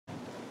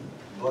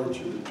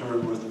invite you to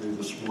turn with me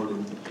this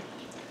morning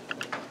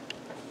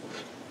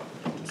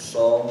to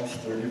Psalms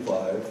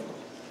 35.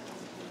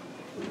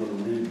 We're going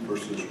to read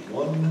verses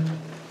 1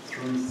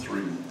 through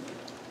 3.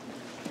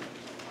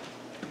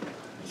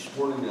 This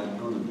morning I'm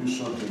going to do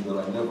something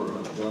that I never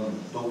have done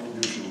and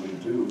don't usually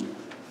do.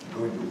 I'm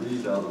going to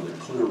read out of the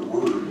clear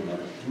word, and I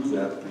do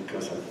that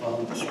because I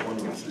found this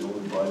morning it's the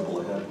only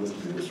Bible I had with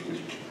me this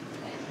week.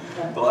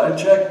 But I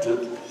checked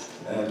it,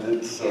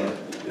 and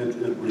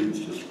it reads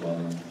just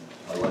fine.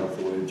 I like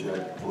the way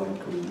Jack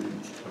Blanco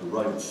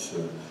writes,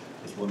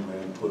 as one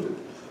man put it,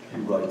 he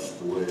writes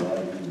the way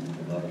I read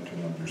and I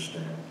can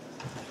understand.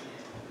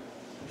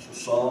 So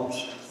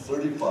Psalms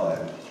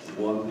 35,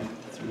 1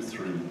 through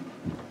 3.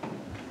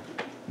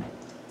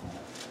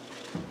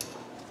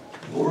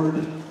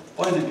 Lord,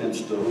 fight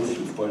against those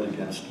who fight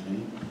against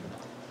me.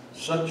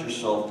 Set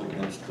yourself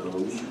against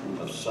those who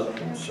have set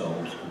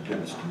themselves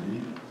against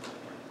me.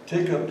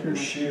 Take up your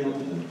shield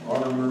and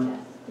armor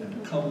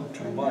and come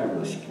to my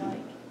rescue.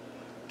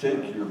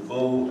 Take your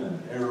bow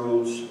and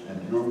arrows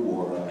and your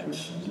war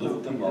axe and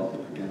lift them up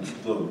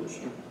against those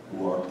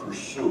who are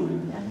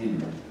pursuing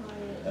me.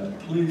 And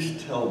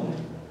please tell me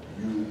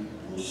you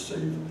will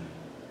save me.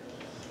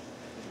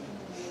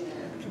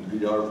 It can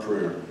be our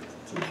prayer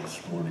to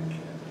this morning, can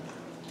it?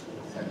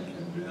 Thank you.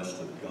 And we ask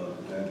that God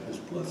would add his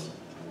blessing.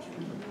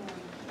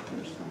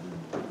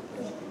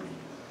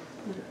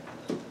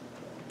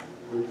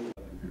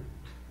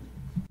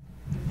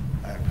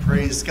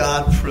 Praise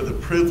God for the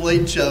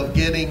privilege of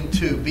getting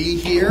to be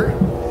here.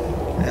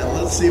 And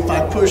let's see if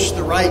I push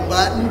the right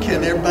button.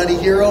 Can everybody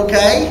hear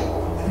okay?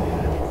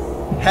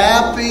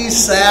 Happy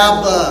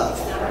Sabbath.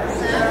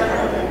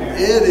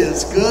 It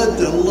is good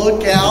to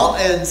look out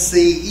and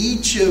see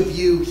each of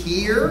you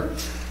here.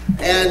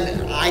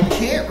 And I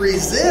can't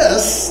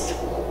resist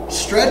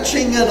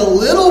stretching it a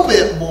little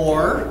bit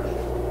more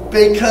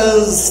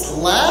because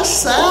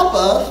last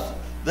Sabbath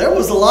there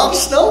was a lot of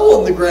snow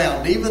on the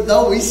ground, even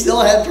though we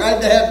still had tried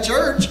to have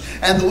church.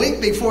 And the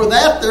week before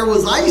that, there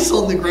was ice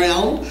on the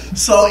ground.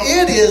 So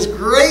it is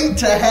great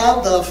to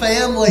have the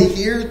family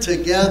here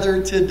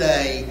together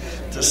today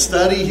to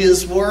study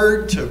his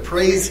word, to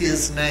praise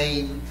his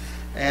name.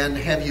 And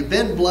have you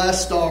been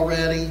blessed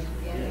already?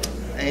 Yes.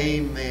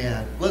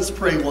 Amen. Let's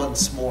pray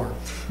once more.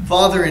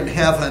 Father in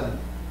heaven,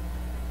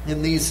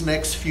 in these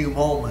next few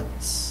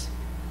moments,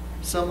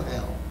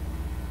 somehow,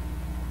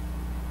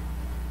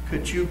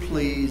 could you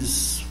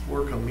please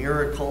work a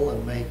miracle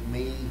and make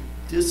me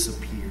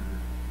disappear,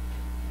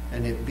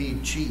 and it be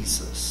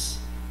Jesus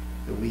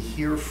that we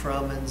hear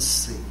from and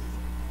see.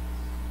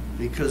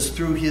 Because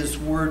through his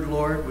word,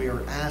 Lord, we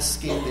are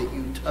asking that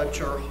you touch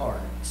our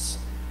hearts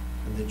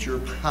and that your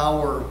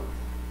power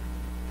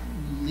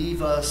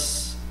leave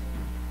us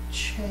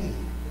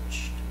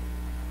changed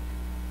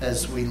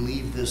as we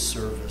leave this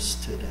service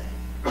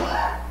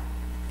today.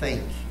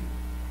 Thank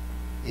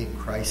you. In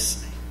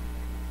Christ's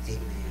name,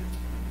 amen.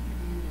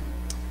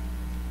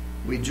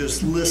 We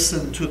just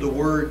listened to the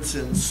words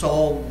in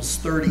Psalms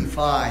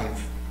 35.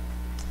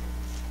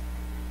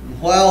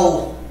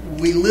 While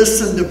we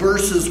listened to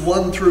verses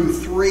 1 through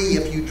 3,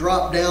 if you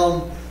drop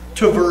down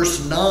to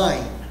verse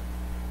 9,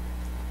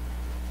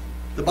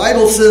 the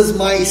Bible says,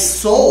 "My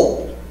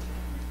soul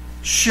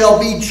shall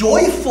be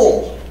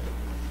joyful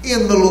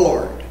in the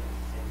Lord.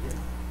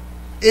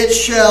 It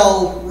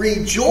shall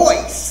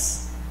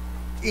rejoice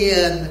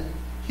in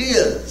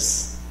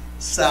his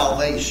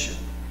salvation."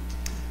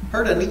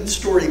 Heard a neat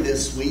story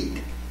this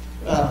week.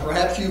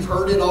 Perhaps you've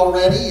heard it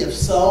already. If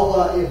so,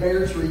 it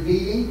bears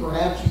repeating.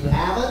 Perhaps you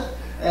haven't.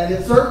 And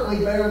it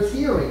certainly bears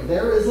hearing.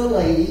 There is a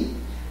lady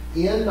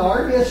in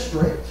our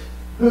district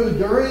who,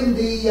 during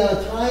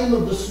the time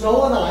of the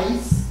snow and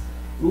ice,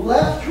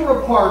 left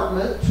her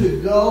apartment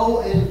to go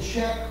and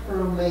check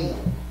her mail.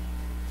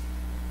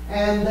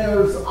 And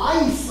there's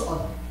ice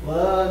on.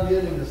 Well, I'm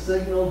getting a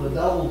signal to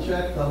double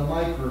check the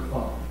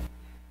microphone.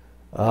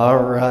 All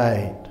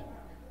right.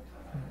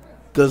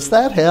 Does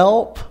that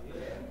help?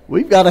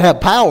 We've got to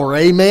have power,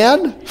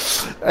 amen?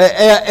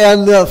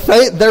 And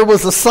there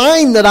was a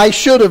sign that I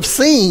should have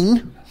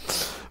seen,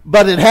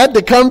 but it had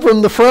to come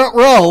from the front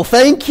row.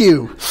 Thank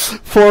you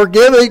for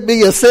giving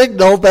me a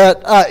signal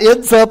that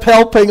ends up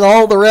helping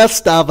all the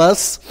rest of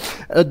us.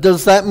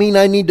 Does that mean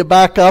I need to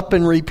back up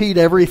and repeat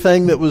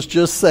everything that was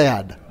just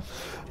said?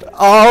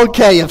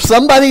 Okay, if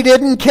somebody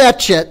didn't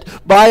catch it,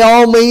 by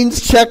all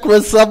means check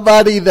with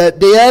somebody that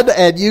did,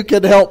 and you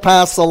can help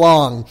pass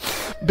along.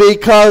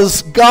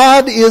 Because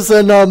God is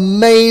an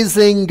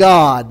amazing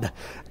God.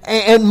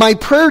 And my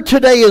prayer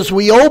today as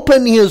we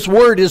open his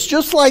word is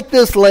just like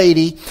this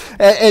lady.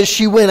 As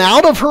she went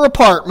out of her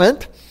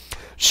apartment,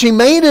 she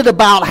made it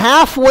about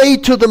halfway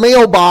to the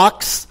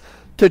mailbox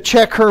to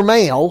check her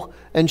mail,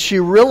 and she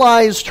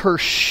realized her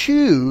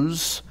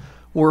shoes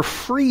were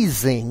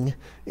freezing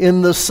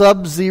in the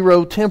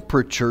sub-zero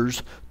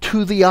temperatures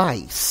to the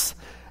ice.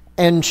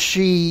 And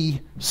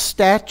she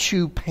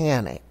statue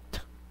panicked.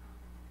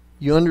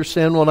 You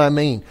understand what I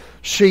mean?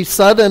 She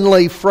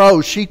suddenly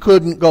froze. She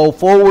couldn't go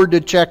forward to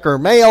check her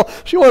mail.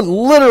 She wasn't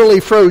literally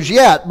froze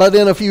yet, but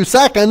in a few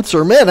seconds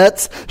or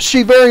minutes,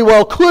 she very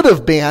well could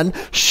have been.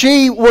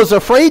 She was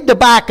afraid to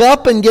back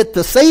up and get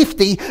to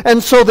safety,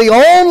 and so the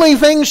only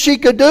thing she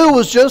could do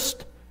was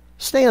just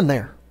stand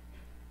there.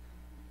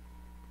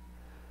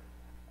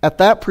 At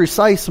that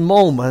precise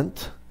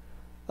moment,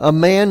 a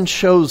man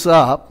shows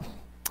up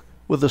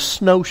with a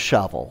snow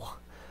shovel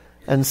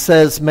and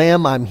says,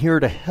 "Ma'am, I'm here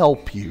to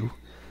help you.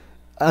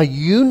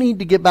 You need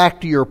to get back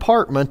to your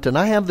apartment, and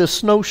I have this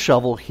snow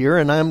shovel here,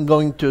 and I'm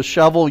going to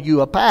shovel you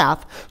a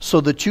path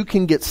so that you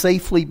can get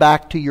safely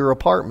back to your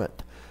apartment."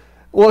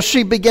 Well,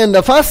 she began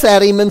to fuss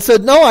at him and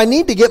said, "No, I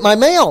need to get my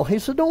mail." He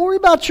said, "Don't worry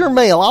about your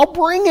mail. I'll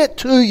bring it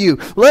to you.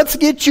 Let's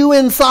get you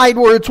inside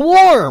where it's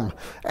warm."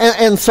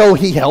 And so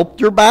he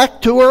helped her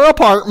back to her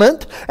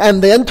apartment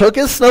and then took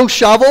his snow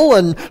shovel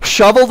and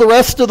shoveled the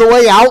rest of the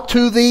way out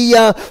to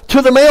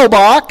the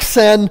mailbox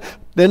and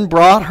then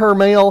brought her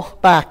mail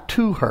back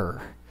to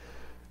her.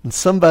 And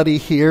somebody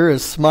here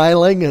is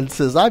smiling and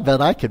says, "I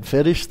bet I could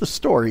finish the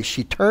story."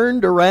 She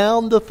turned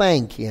around to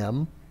thank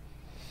him.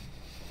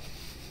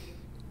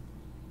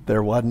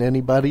 There wasn't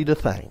anybody to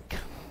thank.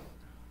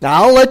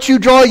 Now, I'll let you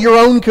draw your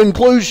own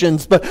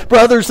conclusions, but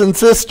brothers and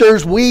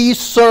sisters, we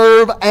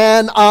serve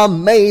an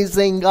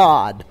amazing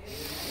God.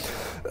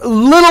 A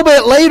little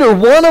bit later,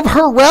 one of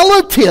her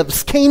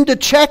relatives came to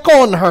check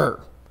on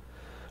her.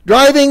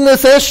 Driving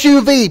this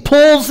SUV,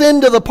 pulls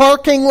into the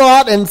parking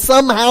lot and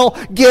somehow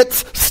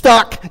gets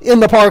stuck in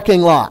the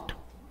parking lot.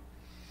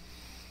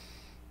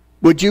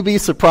 Would you be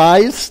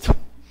surprised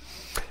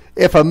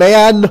if a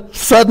man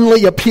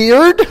suddenly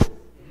appeared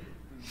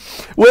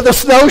with a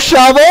snow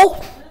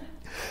shovel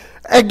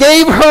and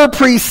gave her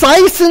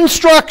precise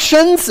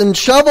instructions and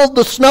shoveled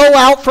the snow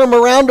out from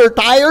around her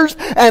tires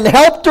and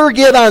helped her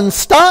get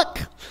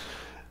unstuck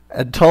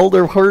and told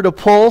her where to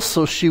pull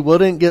so she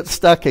wouldn't get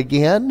stuck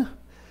again?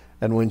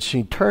 And when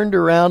she turned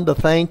around to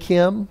thank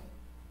him,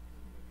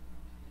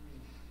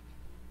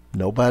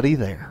 nobody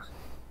there.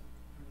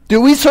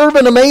 Do we serve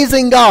an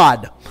amazing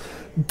God?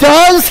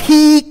 Does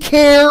he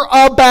care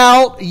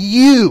about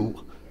you?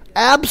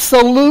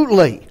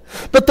 Absolutely.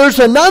 But there's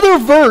another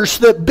verse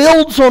that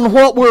builds on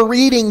what we're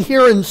reading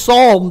here in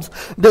Psalms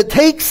that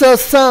takes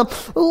us,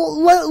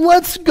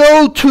 let's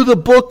go to the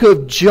book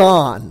of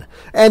John.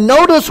 And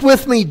notice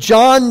with me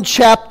John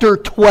chapter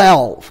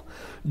 12.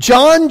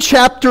 John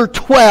chapter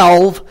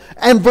 12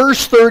 and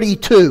verse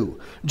 32.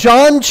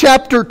 John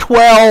chapter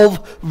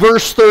 12,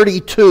 verse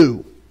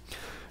 32.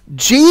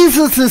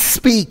 Jesus is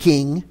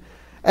speaking,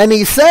 and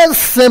he says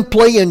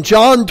simply in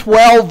John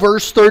 12,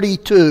 verse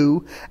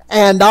 32,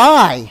 "And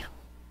I,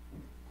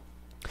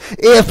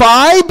 if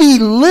I be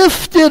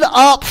lifted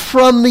up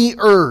from the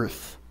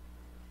earth,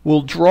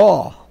 will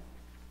draw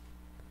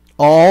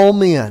all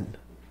men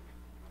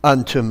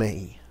unto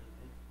me."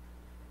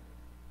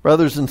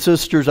 Brothers and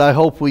sisters, I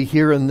hope we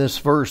hear in this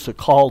verse a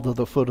call to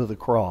the foot of the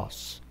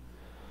cross.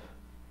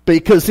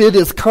 Because it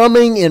is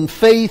coming in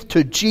faith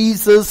to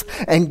Jesus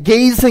and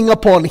gazing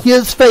upon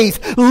his face,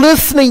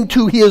 listening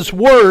to his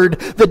word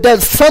that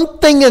does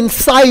something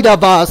inside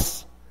of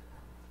us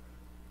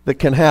that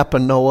can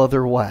happen no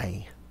other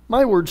way.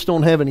 My words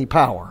don't have any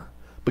power,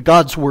 but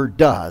God's word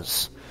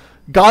does.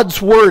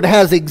 God's word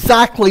has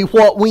exactly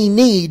what we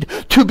need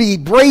to be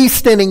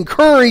braced and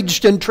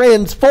encouraged and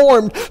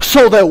transformed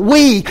so that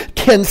we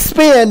can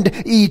spend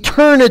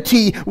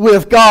eternity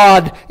with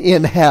God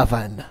in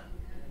heaven.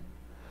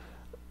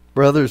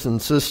 Brothers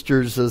and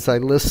sisters, as I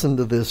listen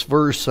to this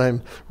verse,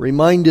 I'm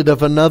reminded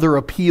of another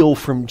appeal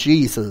from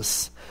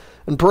Jesus.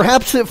 And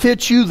perhaps it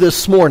fits you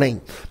this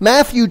morning.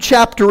 Matthew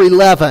chapter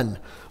 11.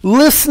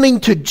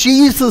 Listening to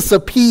Jesus'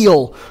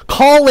 appeal,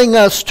 calling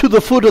us to the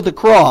foot of the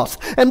cross.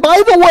 And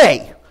by the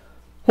way,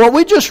 what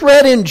we just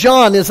read in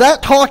John, is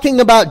that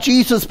talking about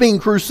Jesus being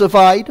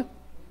crucified?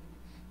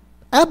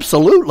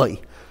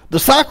 Absolutely. The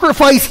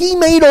sacrifice he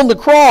made on the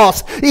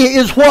cross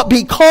is what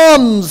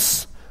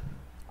becomes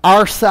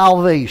our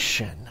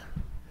salvation.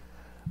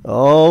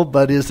 Oh,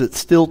 but is it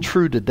still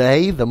true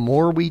today? The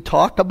more we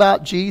talk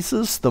about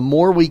Jesus, the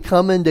more we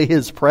come into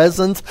his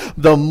presence,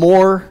 the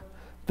more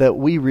that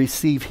we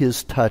receive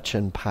his touch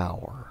and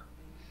power.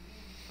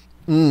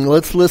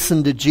 Let's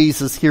listen to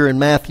Jesus here in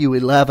Matthew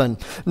 11.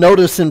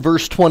 Notice in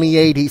verse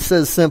 28, he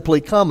says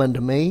simply, "Come unto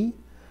me,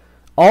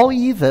 all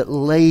ye that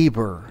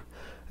labor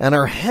and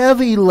are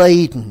heavy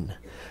laden,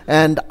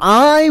 and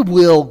I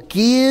will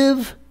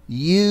give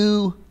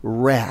you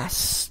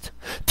rest.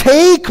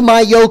 Take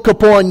my yoke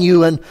upon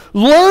you and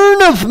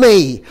learn of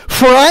me,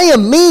 for I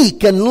am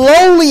meek and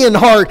lowly in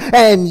heart,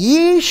 and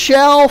ye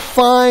shall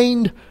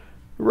find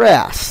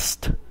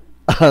rest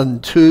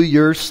unto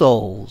your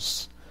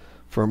souls.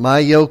 For my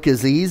yoke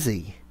is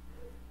easy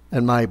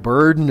and my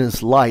burden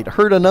is light." I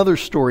heard another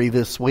story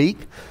this week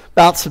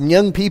about some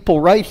young people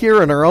right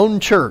here in our own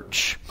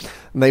church.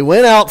 And they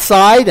went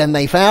outside and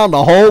they found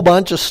a whole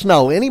bunch of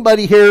snow.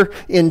 Anybody here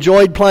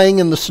enjoyed playing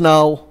in the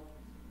snow?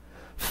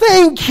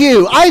 Thank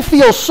you. I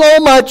feel so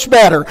much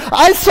better.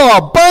 I saw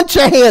a bunch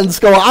of hands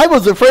go. I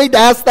was afraid to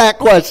ask that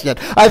question.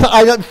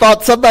 I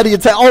thought somebody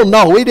would say, oh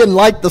no, we didn't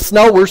like the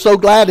snow. We're so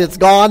glad it's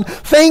gone.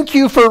 Thank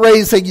you for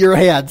raising your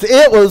hands.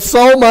 It was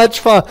so much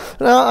fun.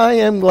 Now, I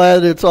am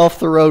glad it's off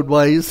the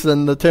roadways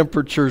and the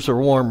temperatures are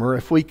warmer.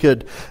 If we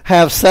could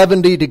have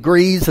 70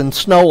 degrees and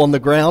snow on the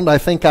ground, I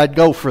think I'd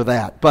go for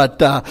that.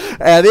 But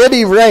at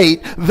any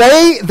rate,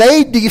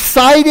 they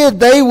decided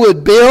they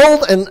would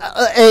build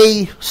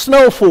a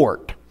snow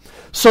fort.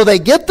 So they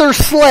get their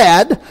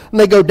sled, and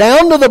they go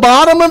down to the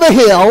bottom of the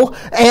hill,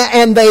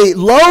 and they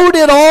load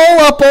it all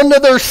up onto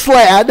their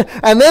sled,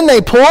 and then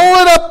they pull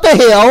it up the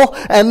hill,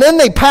 and then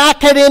they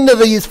pack it into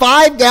these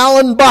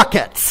 5-gallon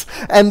buckets,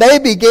 and they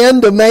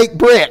begin to make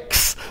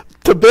bricks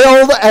to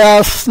build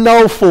a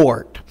snow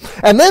fort.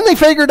 And then they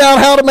figured out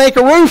how to make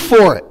a roof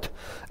for it.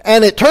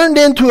 And it turned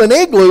into an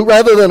igloo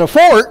rather than a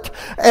fort,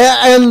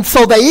 and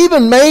so they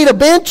even made a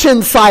bench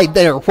inside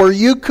there where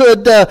you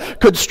could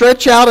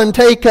stretch out and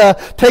take a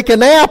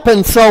nap.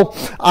 And so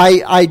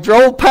I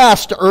drove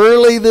past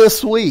early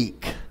this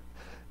week,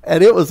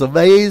 and it was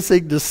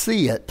amazing to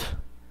see it.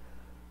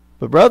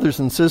 But brothers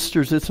and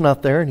sisters, it's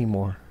not there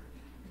anymore.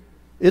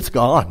 It's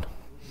gone.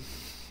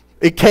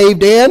 It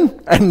caved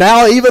in, and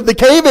now even the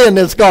cave-in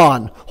is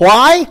gone.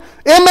 Why?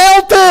 It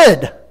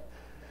melted.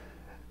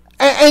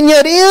 And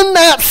yet in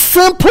that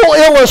simple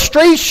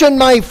illustration,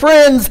 my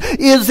friends,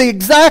 is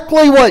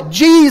exactly what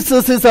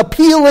Jesus is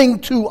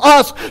appealing to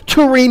us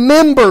to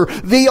remember.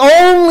 The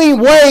only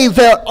way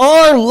that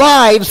our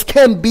lives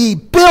can be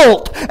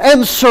built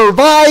and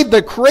survive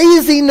the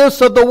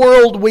craziness of the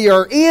world we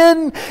are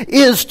in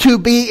is to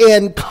be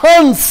in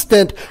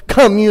constant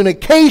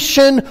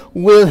communication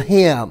with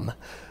Him.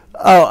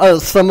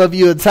 Some of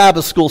you at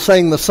Sabbath school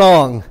sang the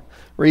song,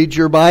 read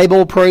your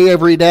Bible, pray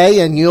every day,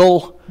 and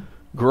you'll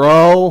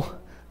grow.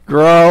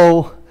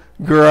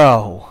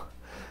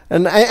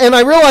 And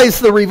I realize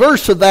the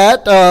reverse of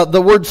that,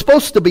 the word's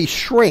supposed to be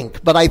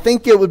shrink, but I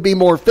think it would be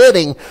more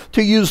fitting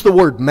to use the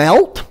word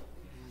melt,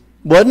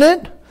 wouldn't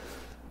it?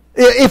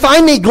 If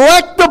I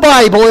neglect the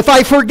Bible, if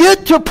I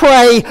forget to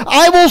pray,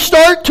 I will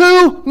start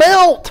to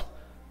melt.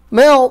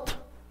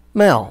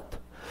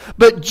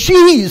 But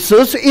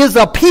Jesus is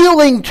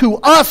appealing to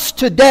us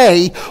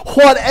today.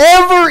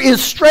 Whatever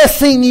is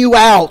stressing you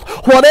out,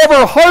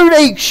 whatever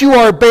heartaches you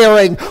are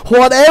bearing,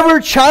 whatever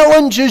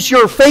challenges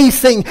you're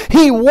facing,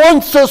 He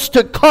wants us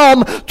to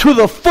come to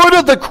the foot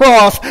of the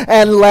cross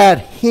and let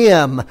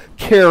Him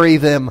carry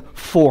them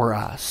for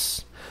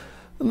us.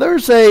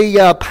 There's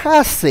a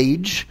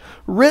passage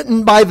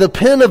written by the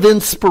pen of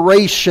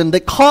inspiration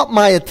that caught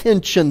my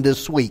attention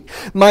this week.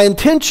 My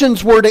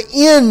intentions were to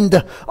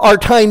end our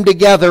time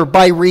together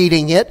by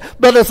reading it,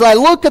 but as I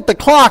look at the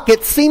clock,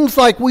 it seems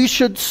like we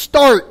should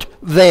start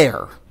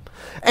there.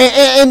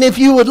 And if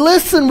you would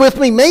listen with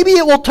me, maybe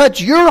it will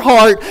touch your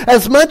heart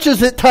as much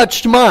as it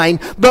touched mine,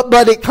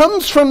 but it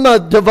comes from the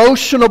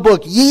devotional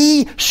book,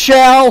 Ye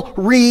Shall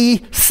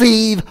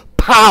Receive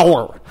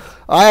Power.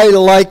 I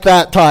like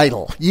that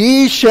title.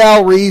 Ye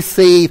shall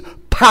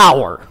receive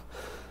power.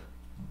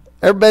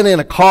 Ever been in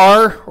a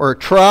car or a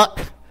truck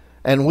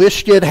and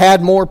wished it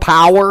had more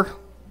power?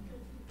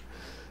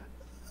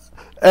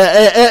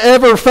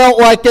 Ever felt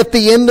like at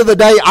the end of the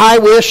day, I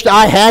wished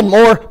I had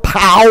more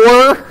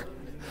power?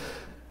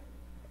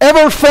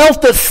 Ever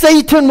felt that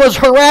Satan was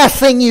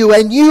harassing you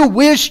and you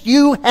wished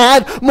you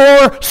had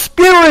more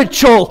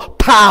spiritual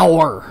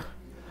power?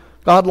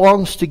 God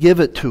longs to give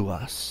it to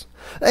us.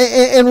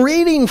 And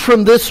reading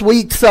from this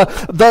week's,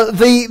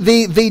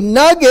 the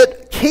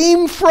nugget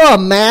came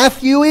from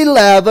Matthew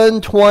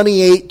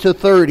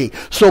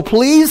 11:28-30. So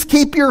please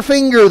keep your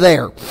finger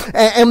there.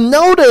 And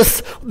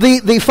notice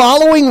the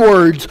following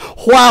words.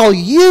 While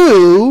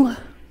you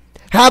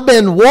have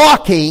been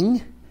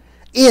walking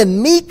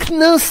in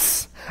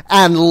meekness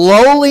and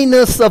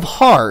lowliness of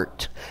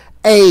heart,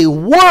 a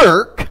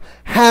work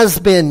has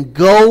been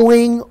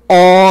going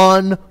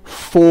on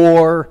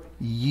for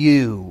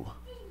you.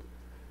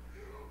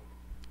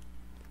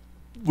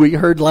 We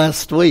heard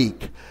last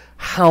week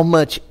how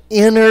much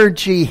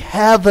energy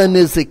heaven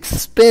is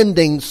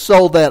expending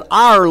so that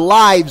our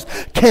lives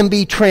can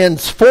be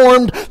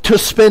transformed to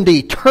spend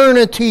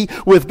eternity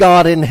with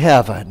God in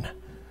heaven.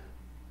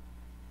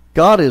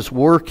 God is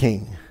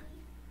working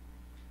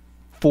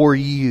for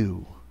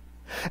you.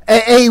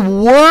 A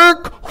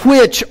work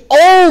which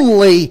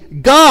only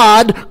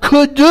God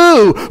could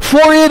do.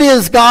 For it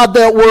is God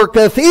that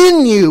worketh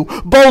in you,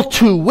 both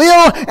to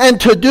will and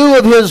to do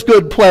of His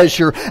good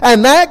pleasure.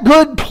 And that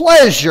good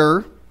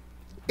pleasure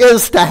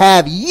is to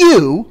have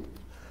you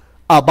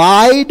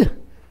abide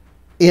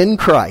in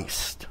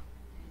Christ.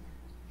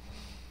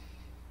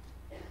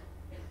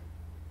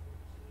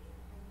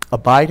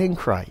 Abide in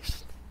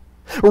Christ.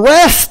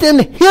 Rest in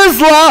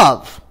His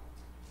love.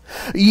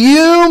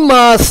 You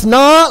must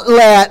not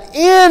let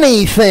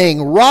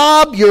anything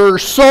rob your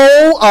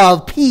soul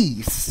of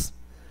peace,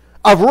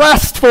 of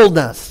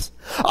restfulness,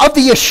 of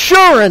the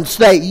assurance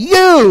that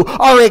you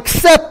are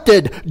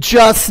accepted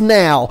just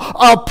now.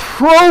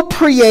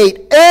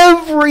 Appropriate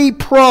every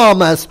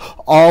promise.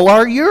 All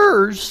are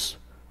yours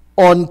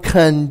on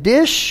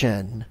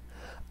condition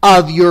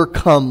of your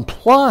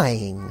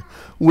complying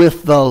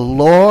with the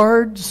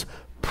Lord's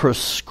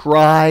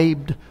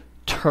prescribed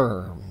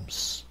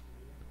terms.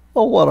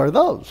 Well, what are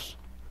those?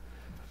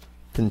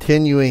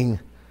 Continuing.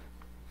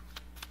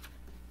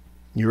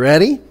 You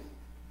ready?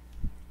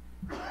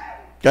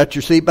 Got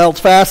your seatbelts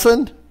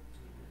fastened?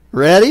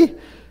 Ready?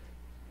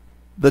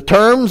 The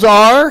terms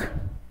are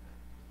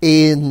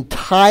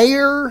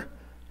entire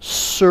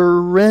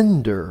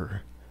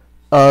surrender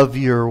of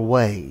your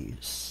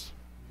ways.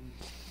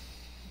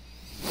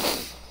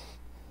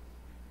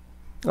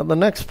 Now, the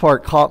next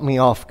part caught me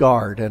off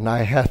guard, and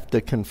I have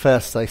to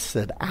confess, I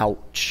said,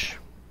 ouch.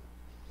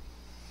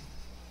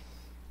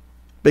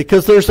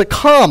 Because there's a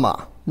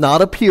comma,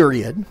 not a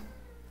period.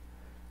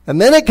 And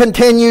then it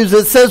continues,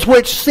 it says,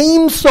 which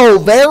seems so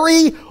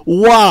very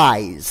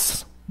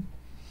wise.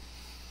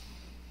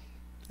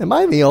 Am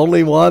I the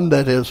only one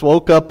that has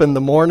woke up in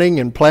the morning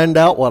and planned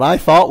out what I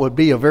thought would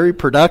be a very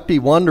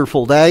productive,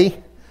 wonderful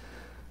day?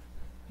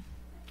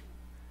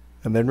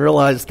 And then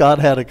realized God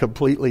had a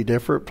completely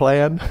different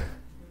plan?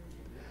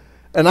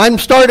 And I'm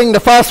starting to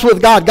fuss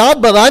with God.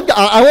 God, but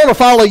I want to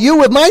follow you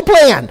with my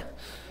plan.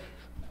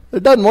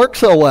 It doesn't work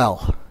so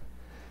well.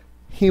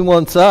 He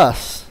wants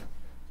us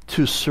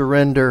to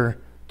surrender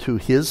to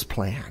His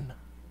plan.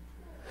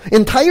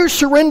 Entire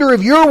surrender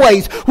of your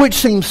ways, which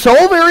seems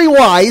so very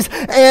wise,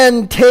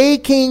 and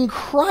taking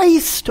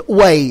Christ's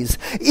ways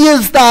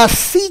is the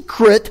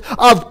secret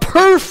of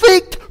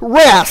perfect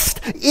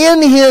rest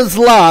in His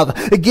love.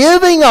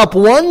 Giving up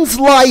one's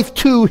life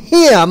to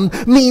Him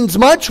means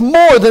much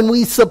more than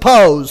we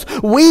suppose.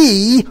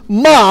 We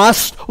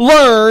must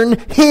learn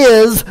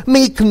His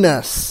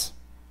meekness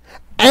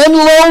and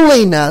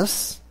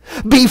lowliness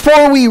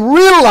before we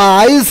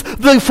realize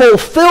the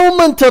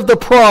fulfillment of the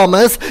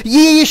promise,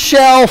 ye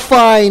shall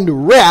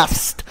find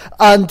rest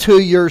unto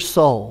your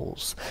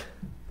souls.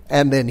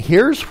 And then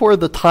here's where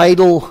the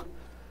title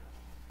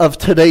of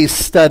today's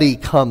study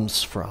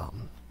comes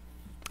from.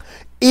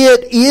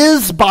 It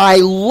is by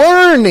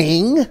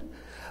learning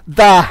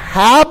the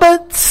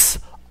habits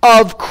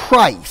of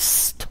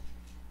Christ,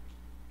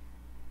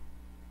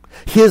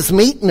 His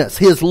meekness,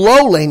 His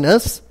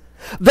lowliness,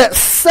 that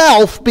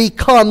self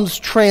becomes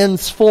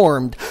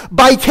transformed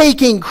by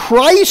taking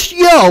Christ's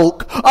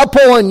yoke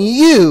upon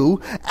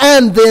you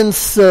and then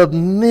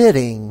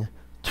submitting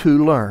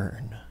to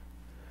learn.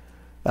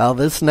 Now,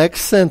 this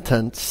next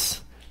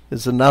sentence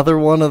is another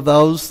one of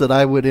those that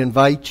I would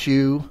invite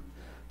you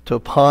to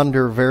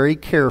ponder very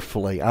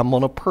carefully. I'm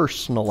going to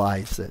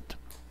personalize it.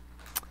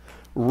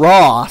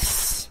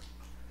 Ross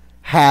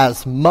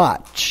has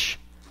much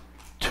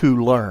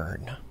to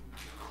learn.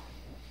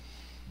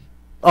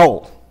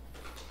 Oh,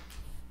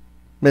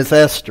 Miss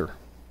Esther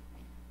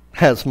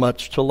has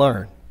much to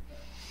learn.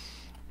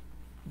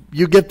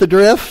 You get the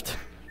drift?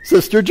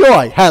 Sister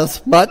Joy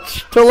has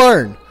much to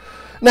learn.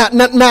 Now,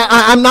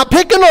 I'm not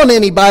picking on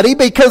anybody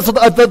because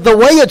of the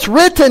way it's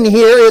written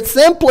here. It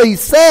simply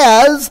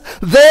says,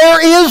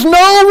 there is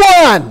no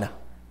one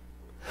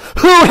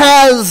who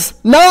has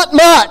not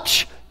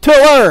much to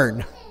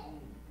learn.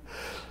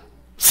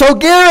 So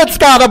Garrett's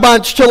got a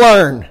bunch to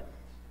learn.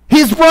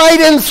 He's bright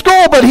in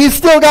school, but he's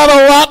still got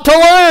a lot to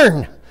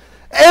learn.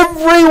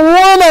 Every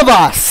one of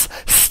us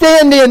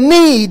stand in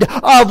need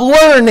of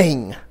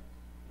learning.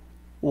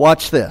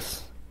 Watch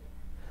this.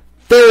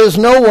 There is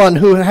no one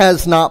who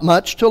has not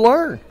much to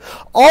learn.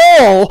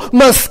 All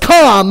must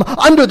come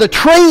under the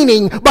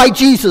training by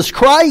Jesus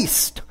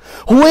Christ.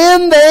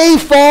 When they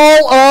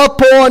fall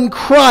upon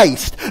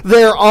Christ,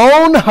 their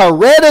own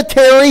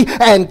hereditary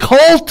and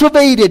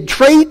cultivated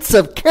traits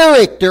of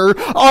character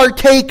are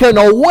taken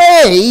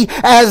away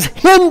as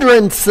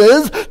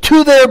hindrances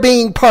to their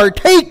being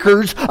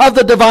partakers of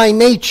the divine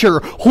nature.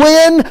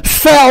 When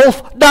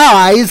self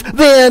dies,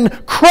 then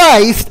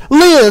Christ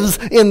lives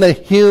in the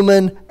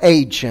human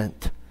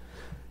agent.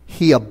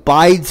 He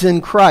abides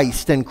in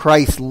Christ, and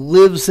Christ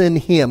lives in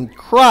him.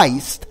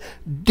 Christ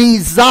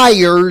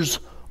desires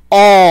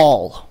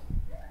all.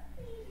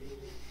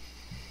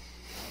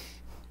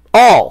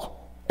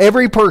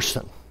 Every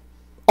person.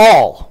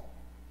 All.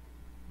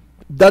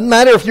 Doesn't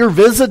matter if you're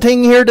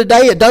visiting here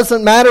today. It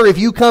doesn't matter if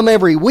you come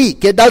every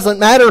week. It doesn't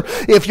matter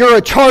if you're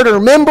a charter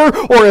member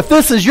or if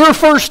this is your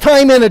first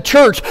time in a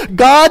church.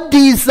 God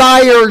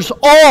desires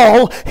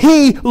all.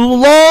 He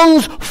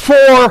longs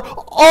for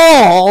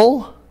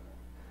all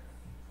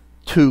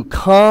to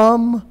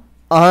come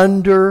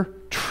under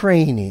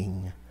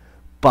training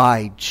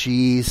by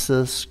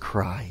Jesus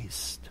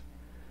Christ.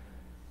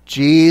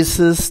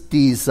 Jesus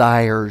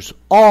desires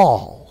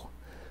all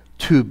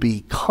to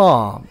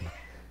become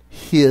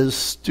his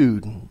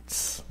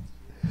students.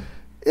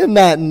 Isn't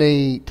that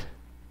neat?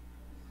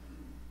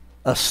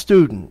 A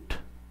student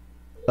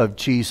of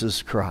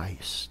Jesus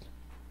Christ.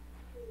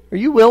 Are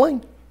you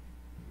willing?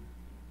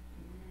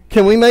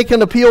 Can we make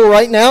an appeal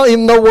right now,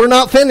 even though we're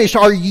not finished?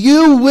 Are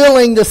you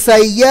willing to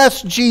say,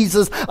 yes,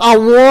 Jesus, I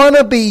want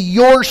to be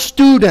your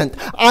student.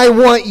 I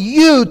want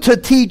you to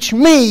teach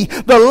me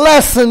the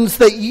lessons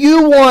that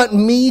you want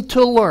me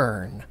to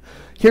learn.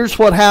 Here's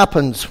what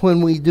happens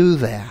when we do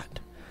that.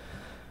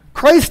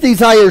 Christ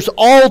desires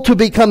all to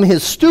become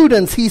his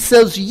students. He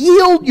says,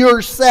 yield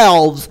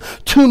yourselves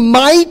to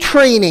my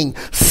training.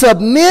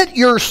 Submit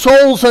your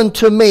souls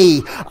unto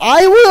me.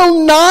 I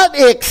will not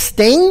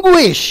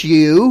extinguish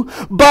you,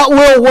 but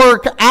will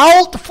work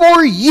out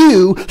for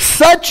you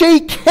such a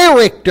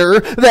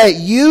character that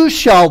you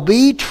shall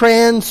be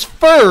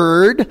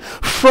transferred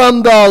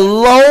from the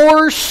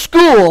lower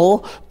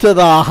school to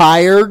the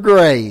higher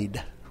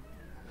grade.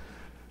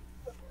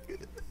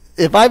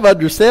 If I'm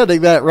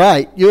understanding that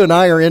right, you and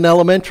I are in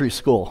elementary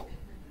school.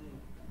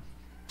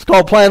 It's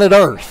called planet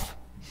Earth.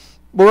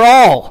 We're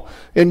all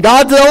in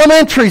God's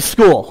elementary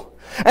school.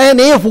 And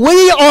if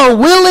we are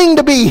willing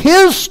to be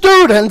his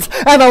students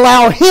and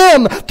allow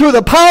him, through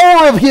the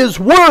power of his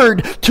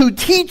word, to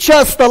teach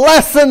us the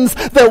lessons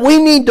that we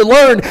need to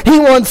learn, he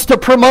wants to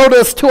promote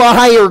us to a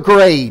higher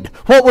grade.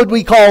 What would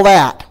we call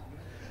that?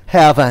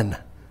 Heaven.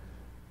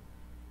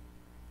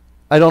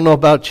 I don't know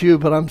about you,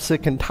 but I'm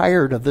sick and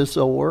tired of this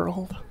old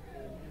world.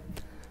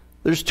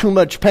 There's too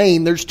much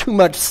pain. There's too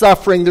much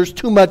suffering. There's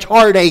too much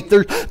heartache.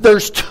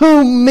 There's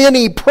too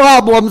many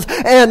problems.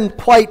 And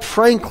quite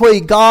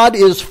frankly, God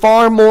is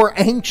far more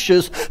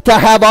anxious to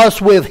have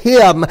us with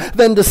him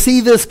than to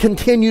see this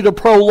continue to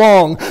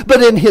prolong.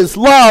 But in his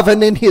love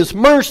and in his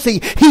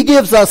mercy, he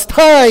gives us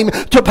time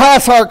to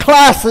pass our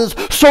classes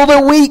so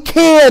that we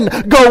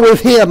can go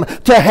with him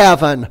to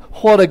heaven.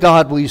 What a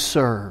God we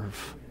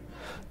serve.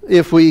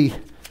 If we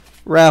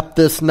wrap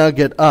this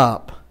nugget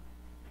up,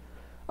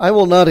 I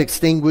will not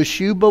extinguish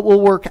you, but will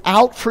work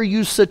out for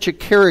you such a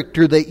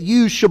character that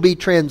you shall be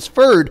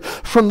transferred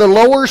from the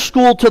lower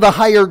school to the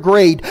higher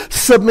grade.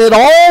 Submit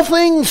all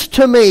things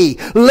to me.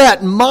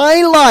 Let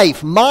my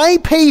life, my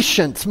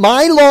patience,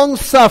 my long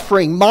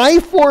suffering, my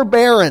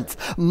forbearance,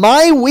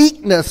 my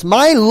weakness,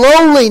 my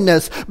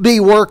lowliness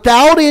be worked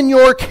out in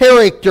your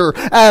character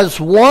as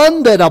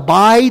one that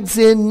abides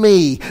in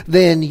me.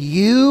 Then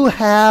you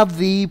have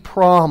the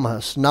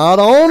promise. Not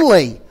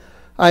only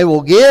I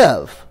will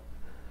give,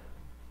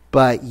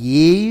 but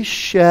ye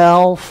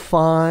shall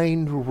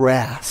find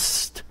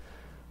rest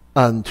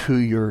unto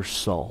your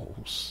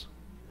souls.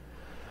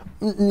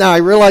 Now, I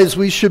realize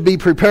we should be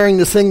preparing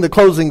to sing the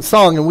closing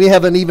song, and we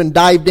haven't even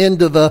dived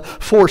into the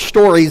 4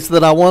 stories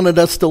that I wanted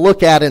us to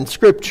look at in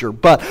Scripture.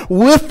 But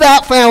with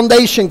that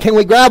foundation, can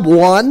we grab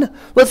one?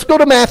 Let's go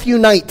to Matthew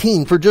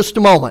 19 for just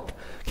a moment.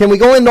 Can we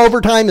go into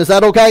overtime? Is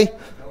that okay?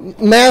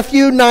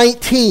 Matthew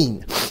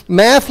 19.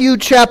 Matthew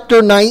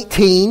chapter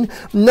 19.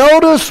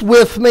 Notice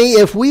with me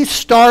if we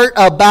start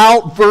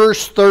about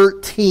verse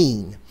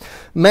 13.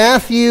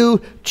 Matthew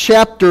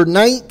chapter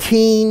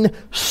 19,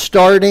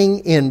 starting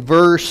in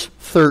verse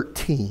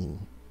 13.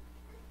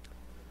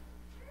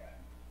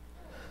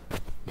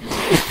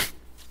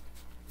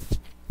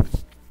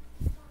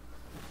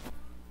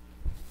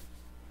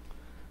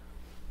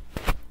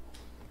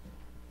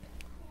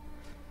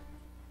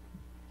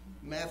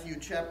 Matthew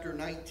chapter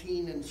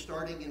 19 and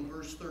starting in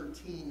verse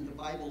 13, the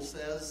Bible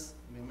says,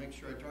 let me make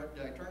sure did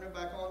I turn it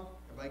back on?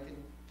 Everybody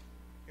can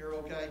hear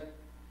okay?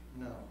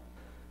 No.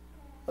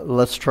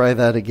 Let's try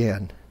that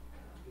again.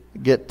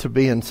 Get to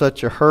be in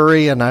such a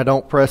hurry and I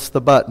don't press the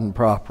button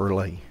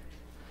properly.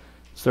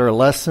 Is there a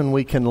lesson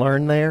we can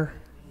learn there?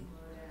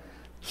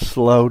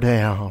 Slow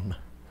down.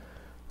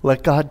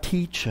 Let God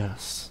teach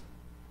us.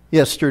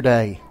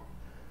 Yesterday,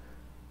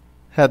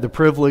 had the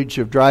privilege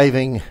of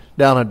driving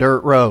down a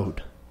dirt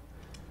road.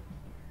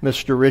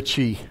 Mr.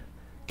 Ritchie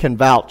can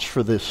vouch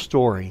for this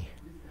story.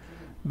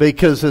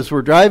 Because as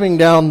we're driving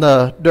down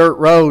the dirt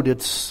road,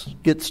 it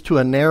gets to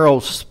a narrow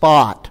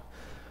spot.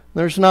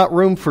 There's not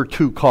room for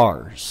 2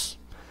 cars.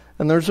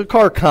 And there's a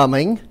car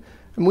coming,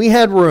 and we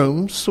had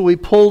room, so we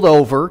pulled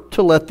over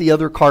to let the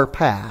other car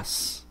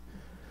pass.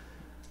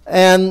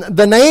 And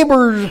the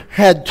neighbors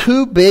had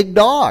 2 big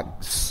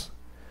dogs.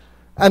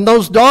 And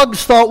those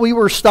dogs thought we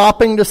were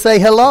stopping to say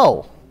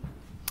hello.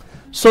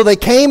 So they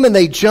came and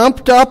they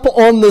jumped up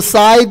on the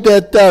side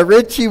that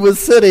Richie was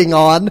sitting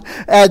on.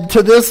 And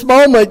to this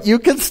moment, you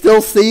can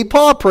still see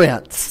paw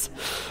prints.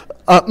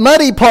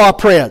 Muddy paw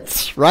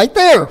prints right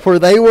there where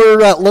they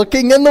were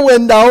looking in the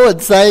window and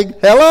saying,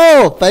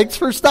 hello, thanks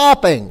for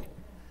stopping.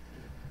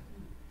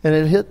 And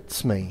it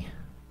hits me.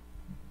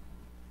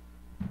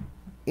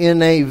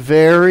 In a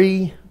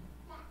very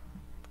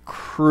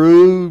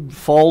crude,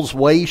 falls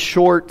way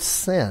short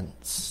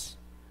sense,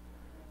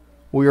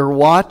 we are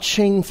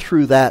watching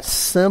through that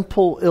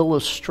simple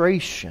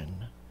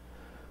illustration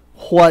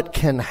what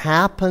can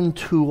happen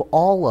to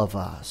all of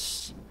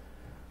us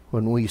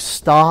when we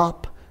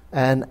stop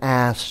and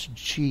ask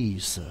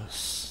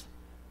Jesus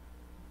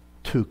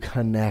to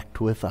connect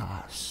with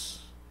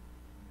us.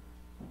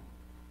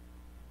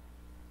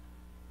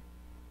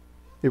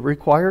 It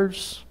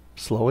requires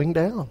slowing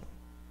down.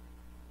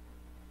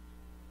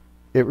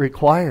 It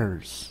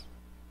requires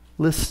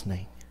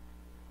listening.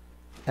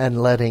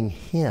 and letting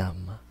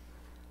Him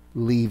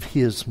leave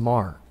His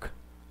mark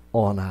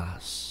on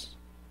us.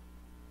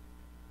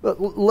 But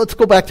let's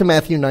go back to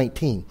Matthew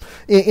 19.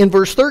 In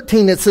verse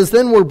 13 it says,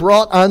 "Then were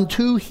brought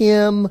unto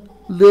Him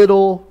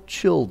little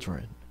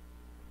children."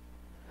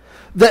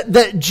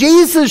 That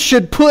Jesus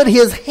should put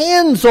His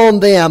hands on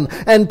them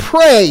and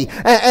pray,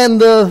 and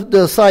the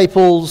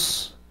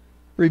disciples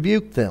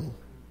rebuked them.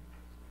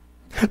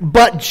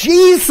 But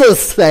Jesus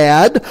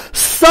said,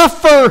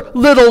 "Suffer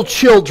little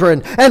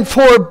children, and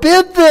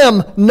forbid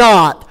them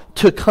not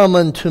to come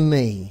unto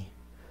me,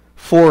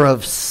 for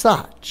of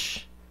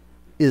such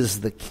is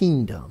the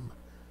kingdom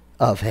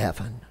of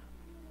heaven."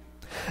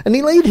 And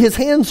He laid His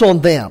hands on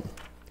them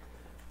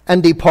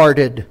and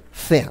departed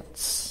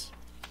thence.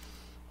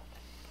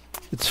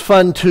 It's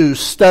fun to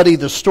study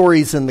the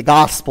stories in the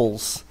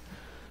Gospels.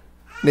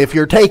 And if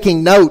you're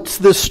taking notes,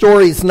 this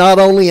story is not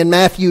only in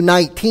Matthew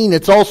 19,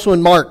 it's also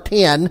in Mark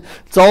 10,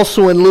 it's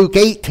also in Luke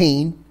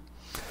 18.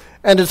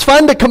 And it's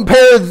fun to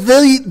compare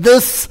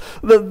the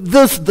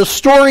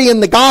story in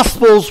the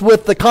Gospels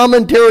with the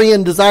commentary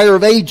in Desire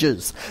of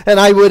Ages. And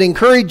I would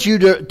encourage you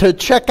to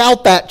check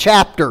out that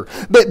chapter,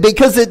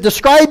 because it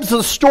describes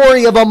the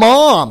story of a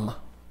mom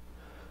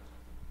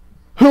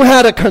who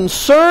had a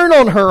concern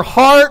on her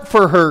heart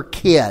for her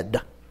kid,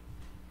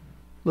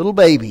 little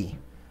baby.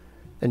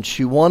 And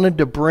she wanted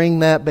to bring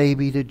that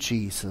baby to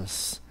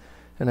Jesus,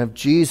 and have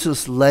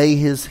Jesus lay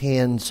His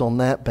hands on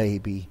that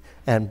baby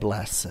and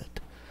bless it.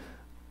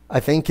 I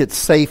think it's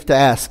safe to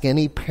ask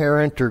any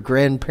parent or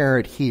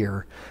grandparent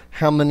here,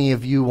 how many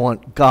of you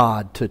want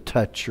God to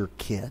touch your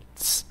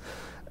kids?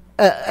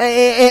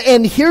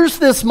 And here's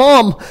this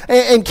mom,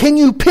 and can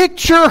you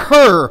picture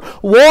her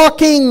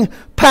walking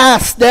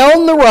past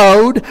down the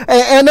road,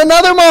 and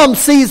another mom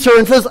sees her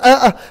and says,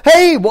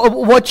 "Hey,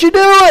 what you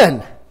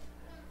doing?"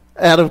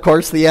 And of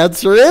course the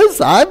answer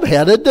is, "I'm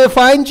headed to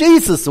find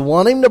Jesus and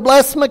want Him to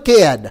bless my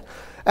kid."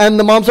 And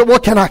the mom said, "Well,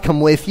 can I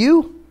come with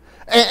you?"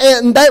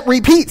 And that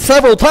repeats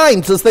several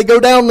times as they go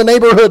down the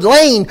neighborhood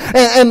lane.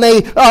 And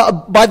they,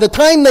 by the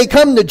time they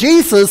come to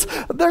Jesus,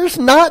 there's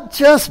not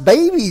just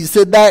babies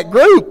in that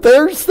group.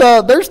 There's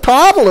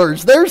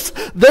toddlers. There's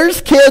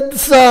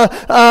kids.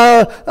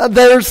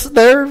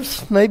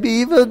 There's maybe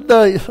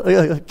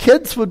even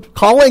kids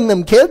calling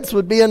them kids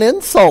would be an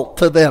insult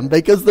to them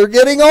because they're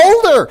getting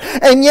older.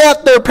 And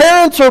yet their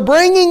parents are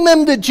bringing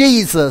them to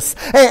Jesus.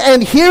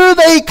 And here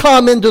they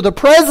come into the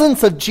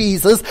presence of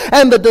Jesus,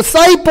 and the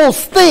disciples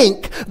think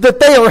that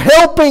they are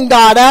helping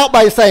God out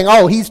by saying,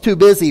 "Oh, He's too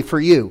busy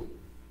for you."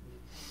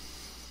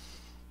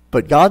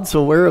 But God's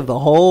aware of the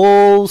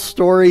whole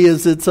story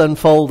as it's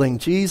unfolding.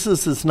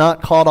 Jesus is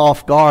not caught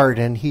off guard,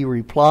 and He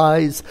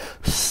replies,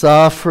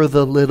 "Suffer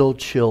the little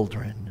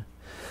children,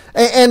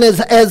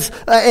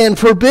 and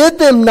forbid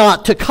them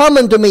not to come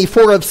unto me,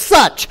 for of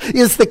such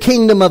is the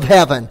kingdom of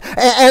heaven."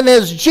 And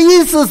as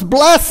Jesus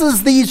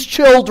blesses these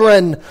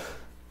children,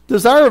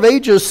 Desire of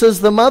Ages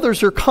says the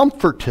mothers are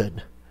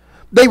comforted.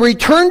 They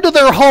return to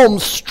their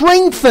homes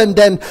strengthened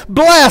and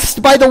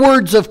blessed by the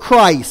words of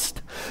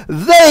Christ.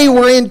 They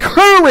were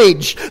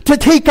encouraged to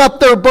take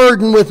up their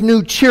burden with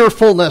new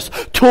cheerfulness,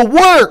 to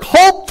work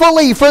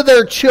hopefully for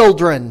their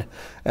children.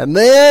 And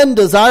then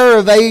Desire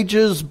of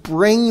Ages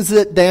brings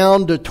it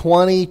down to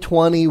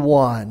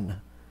 2021.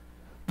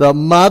 The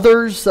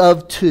mothers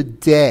of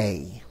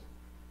today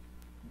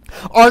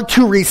are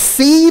to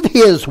receive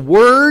His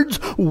words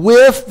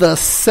with the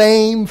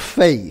same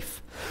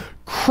faith.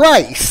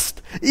 Christ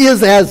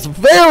is as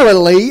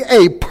verily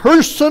a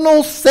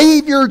personal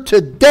Savior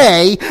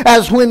today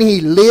as when He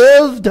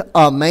lived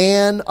a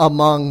man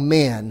among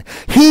men.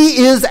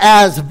 He is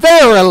as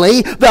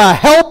verily the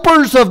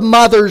helpers of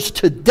mothers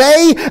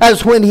today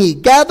as when He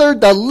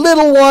gathered the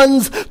little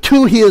ones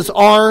to His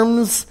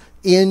arms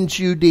in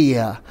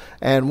Judea.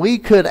 And we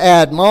could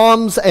add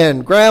moms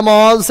and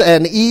grandmas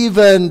and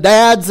even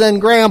dads and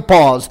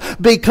grandpas,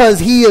 because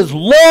He is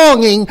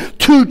longing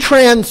to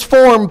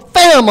transform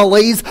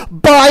families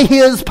by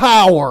His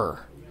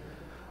power.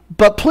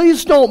 But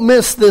please don't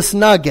miss this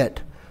nugget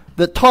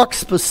that talks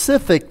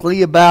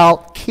specifically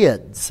about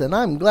kids. And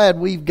I'm glad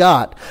we've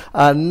got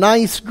a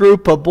nice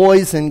group of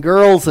boys and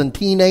girls and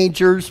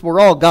teenagers. We're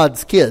all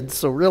God's kids,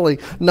 so really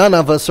none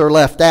of us are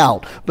left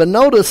out. But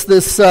notice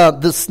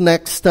this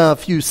next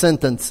few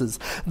sentences.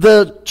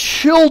 The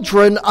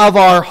children of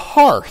our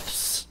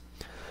hearths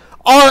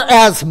are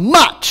as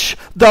much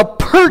the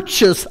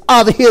purchase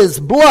of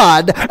His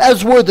blood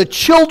as were the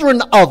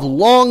children of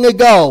long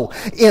ago.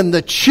 In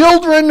the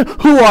children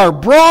who are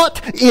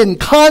brought in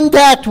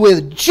contact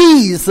with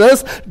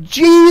Jesus,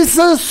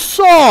 Jesus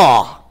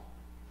saw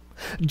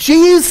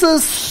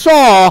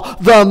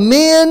the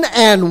men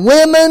and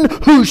women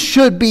who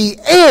should be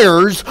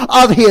heirs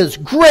of His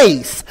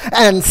grace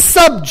and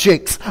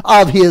subjects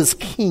of His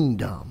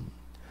kingdom.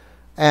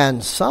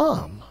 And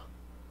some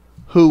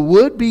who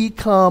would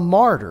become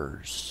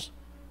martyrs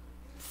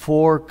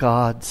for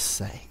God's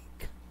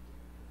sake.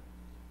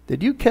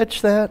 Did you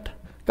catch that?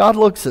 God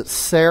looks at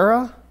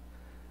Sarah,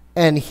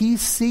 and He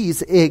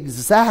sees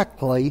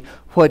exactly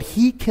what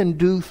He can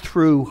do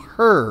through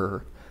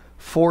her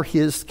for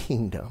His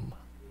kingdom.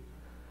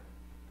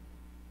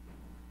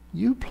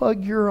 You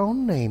plug your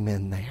own name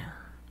in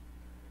there.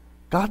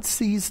 God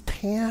sees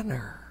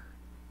Tanner.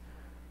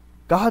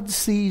 God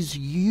sees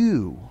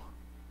you,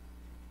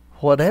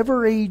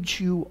 whatever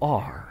age you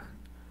are,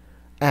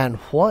 and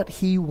what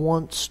He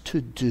wants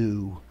to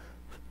do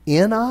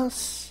in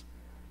us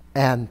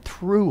and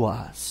through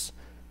us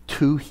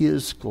to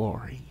His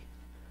glory.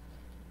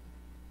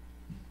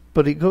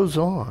 But it goes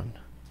on.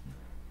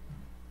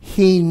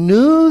 He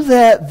knew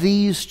that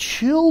these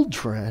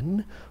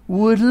children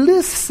would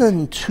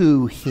listen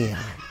to Him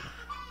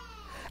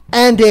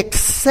and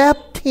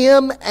accept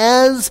Him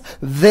as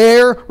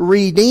their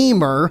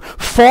Redeemer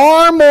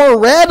far more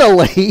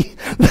readily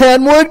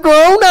than would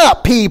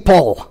grown-up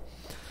people,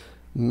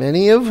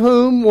 many of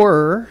whom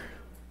were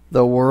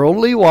the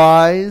worldly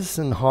wise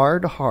and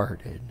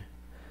hard-hearted.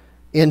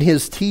 In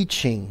His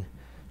teaching,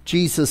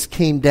 Jesus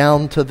came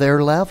down to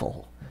their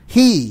level.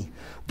 He,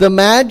 the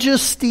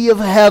majesty of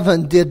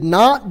heaven, did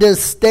not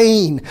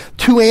disdain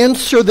to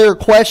answer their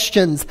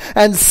questions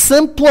and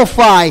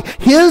simplify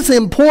His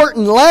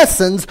important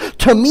lessons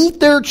to meet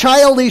their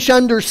childish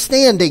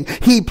understanding.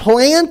 He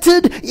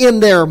planted in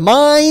their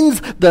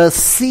minds the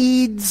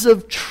seeds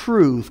of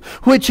truth,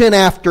 which in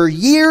after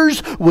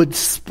years would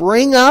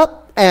spring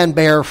up and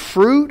bear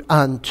fruit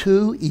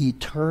unto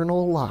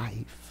eternal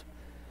life.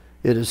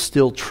 It is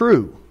still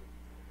true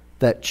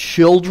that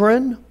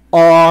children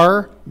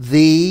are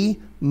the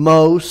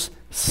most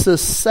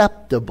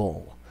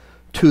susceptible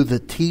to the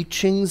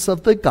teachings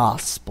of the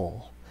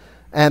gospel,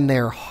 and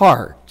their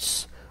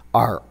hearts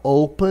are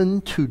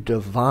open to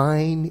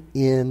divine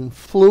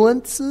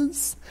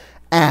influences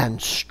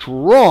and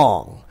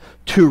strong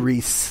to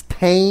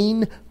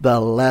retain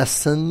the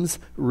lessons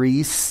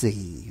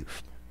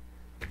received.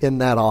 Isn't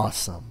that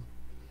awesome?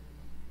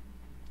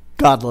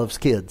 God loves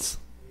kids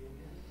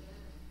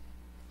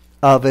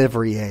of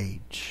every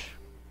age.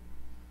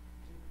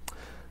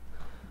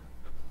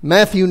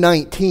 Matthew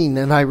 19,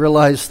 and I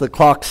realize the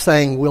clock's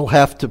saying we'll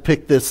have to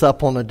pick this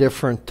up on a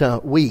different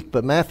week,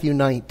 but Matthew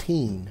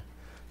 19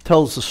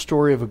 tells the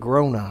story of a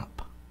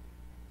grown-up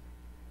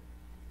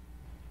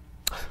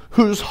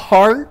whose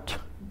heart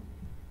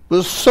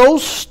was so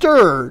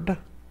stirred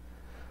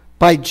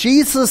by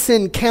Jesus'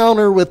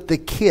 encounter with the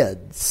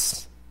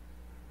kids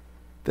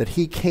that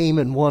he came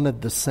and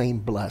wanted the same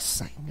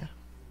blessing.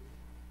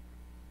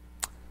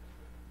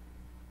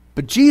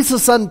 But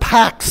Jesus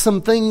unpacked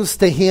some things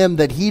to him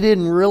that he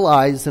didn't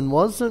realize and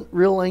wasn't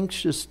real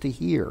anxious to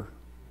hear.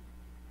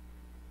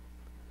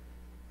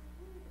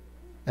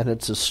 And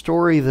it's a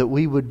story that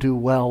we would do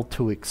well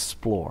to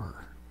explore.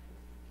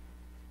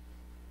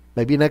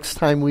 Maybe next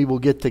time we will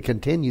get to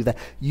continue that.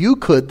 You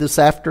could this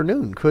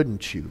afternoon,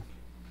 couldn't you?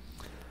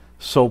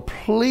 So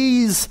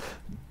please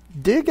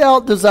dig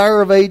out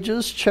Desire of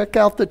Ages, check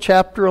out the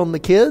chapter on the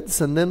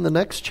kids, and then the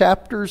next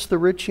chapter is the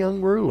rich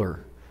young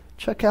ruler.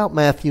 Check out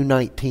Matthew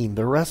 19,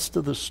 the rest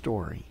of the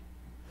story.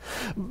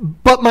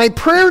 But my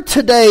prayer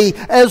today,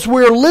 as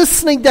we're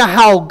listening to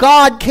how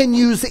God can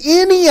use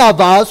any of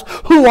us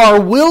who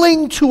are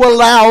willing to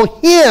allow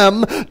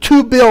Him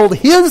to build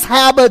His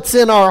habits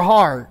in our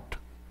heart.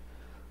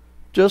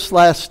 Just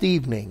last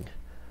evening,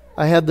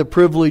 I had the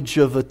privilege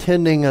of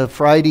attending a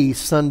Friday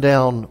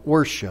sundown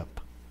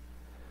worship.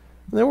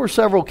 There were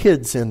several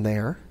kids in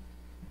there.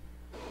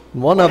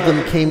 One of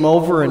them came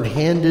over and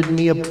handed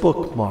me a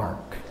bookmark.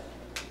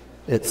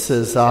 It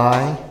says,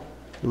 I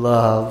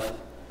love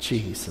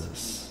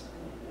Jesus.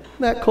 Isn't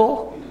that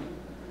cool?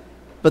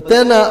 But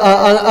then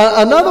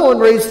another one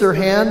raised their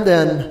hand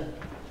and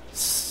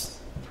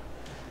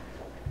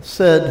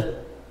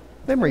said,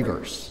 memory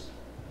verse.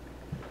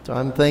 So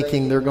I'm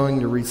thinking they're going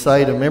to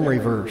recite a memory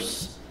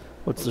verse.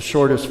 What's the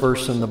shortest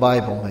verse in the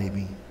Bible,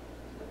 maybe?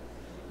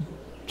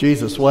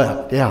 Jesus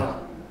wept, yeah.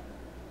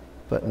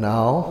 But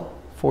now,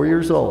 4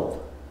 years old,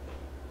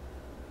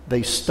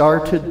 they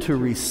started to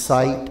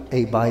recite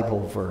a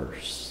Bible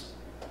verse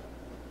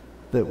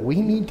that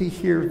we need to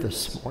hear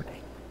this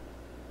morning.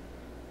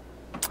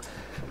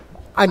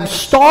 I'm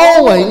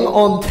stalling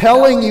on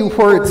telling you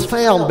where it's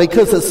found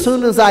because as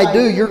soon as I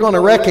do, you're going to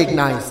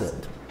recognize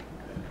it.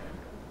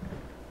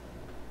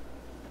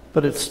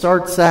 But it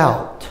starts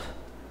out,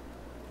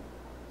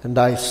 and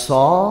I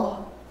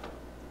saw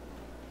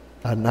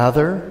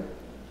another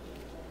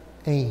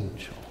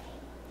angel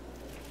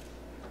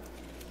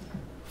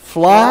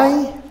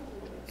fly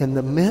in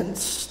the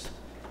midst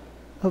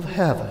of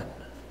heaven,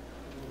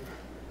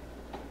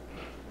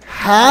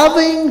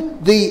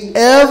 having the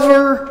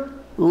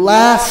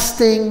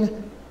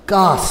everlasting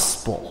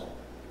gospel.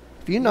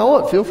 If you know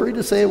it, feel free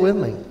to say it with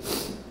me.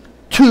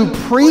 To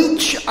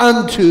preach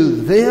unto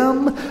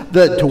them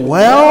that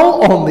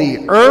dwell on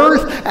the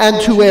earth,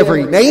 and to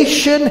every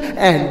nation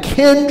and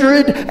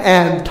kindred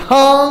and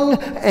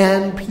tongue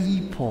and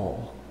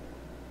people.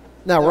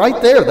 Now right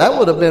there, that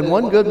would have been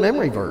one good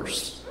memory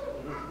verse.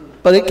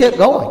 But it kept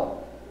going.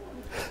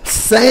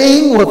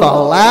 Saying with a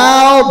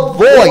loud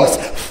voice,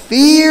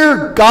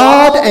 Fear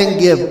God and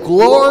give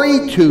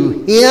glory to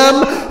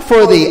him,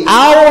 for the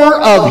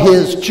hour of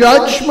his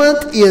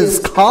judgment is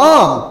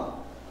come.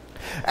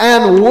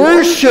 And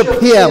worship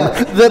him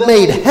that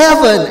made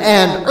heaven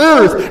and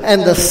earth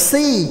and the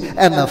sea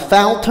and the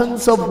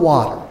fountains of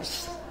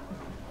waters.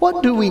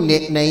 What do we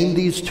nickname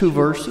these two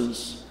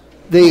verses?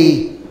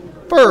 The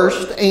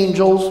first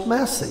angel's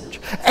message.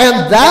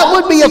 And that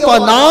would be a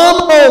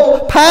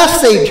phenomenal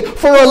passage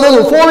for a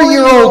little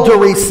 4-year-old to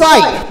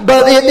recite.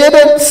 But it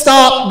didn't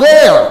stop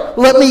there.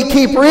 Let me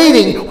keep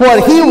reading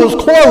what he was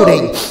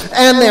quoting.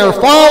 And there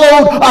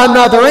followed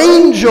another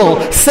angel,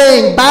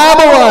 saying,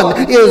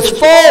 Babylon is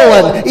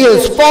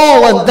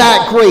fallen,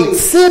 that great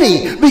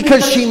city,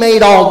 because she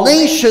made all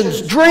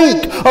nations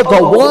drink of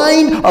the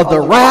wine of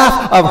the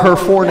wrath of her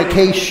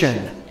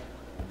fornication.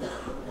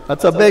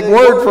 That's a big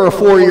word for a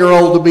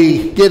 4-year-old to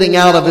be getting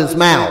out of his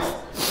mouth.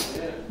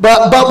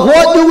 But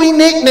what do we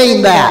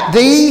nickname that?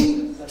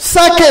 The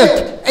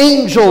second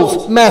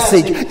angel's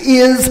message.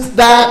 Is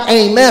that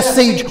a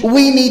message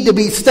we need to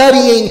be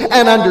studying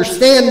and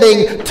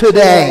understanding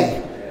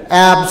today?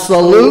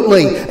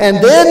 Absolutely. And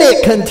then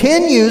it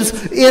continues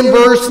in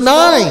verse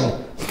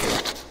 9.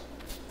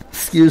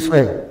 Excuse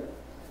me.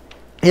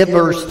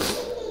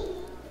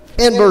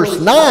 In verse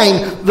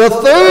 9, the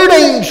third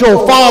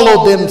angel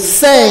followed them,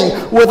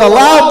 saying with a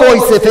loud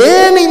voice, If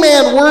any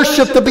man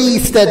worship the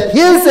beast at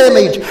his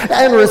image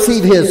and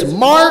receive his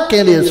mark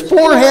in his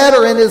forehead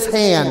or in his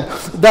hand,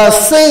 the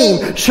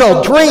same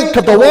shall drink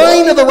of the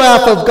wine of the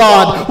wrath of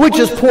God, which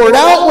is poured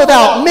out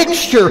without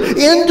mixture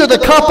into the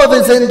cup of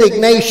his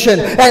indignation,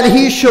 and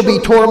he shall be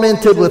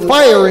tormented with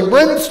fire and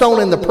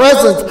brimstone in the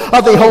presence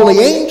of the holy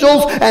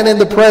angels and in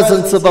the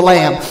presence of the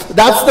Lamb.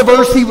 That's the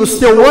verse he was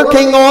still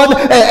working on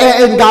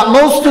and got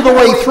most of the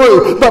way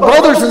through. But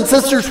brothers and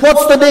sisters,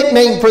 what's the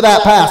nickname for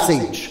that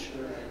passage?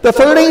 The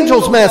third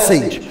angel's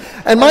message.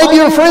 And my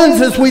dear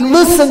friends, as we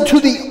listen to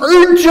the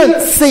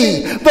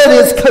urgency that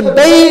is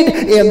conveyed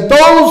in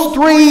those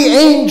three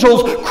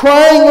angels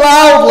crying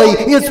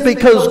loudly, it's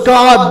because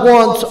God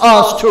wants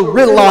us to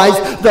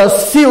realize the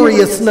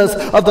seriousness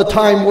of the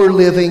time we're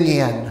living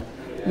in.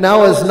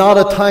 Now is not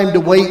a time to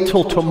wait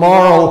till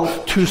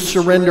tomorrow to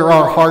surrender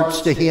our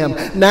hearts to him.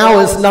 Now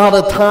is not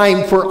a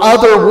time for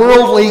other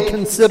worldly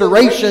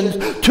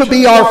considerations to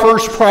be our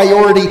first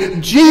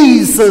priority.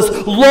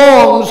 Jesus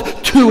longs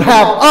to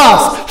have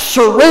us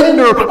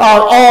surrender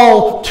our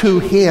all to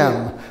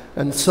him.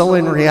 And so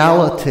in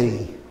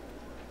reality,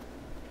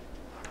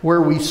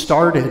 where we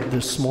started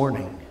this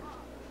morning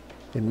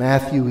in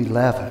Matthew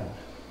 11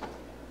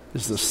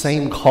 is the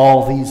same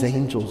call these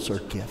angels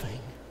are giving.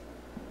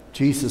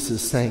 Jesus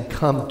is saying,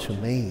 come to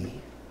me.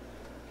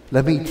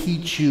 Let me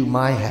teach you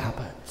my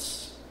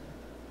habits.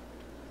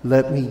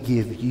 Let me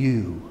give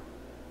you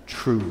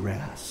true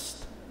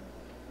rest.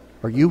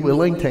 Are you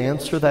willing to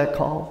answer that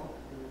call?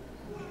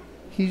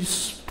 He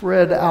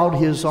spread out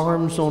his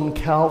arms on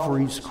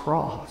Calvary's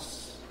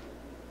cross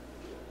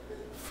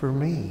for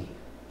me,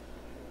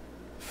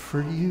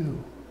 for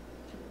you.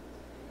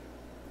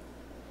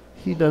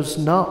 He does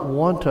not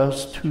want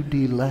us to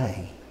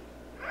delay.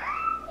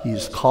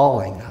 He's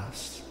calling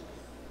us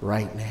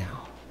right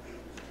now.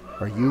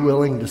 Are you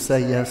willing to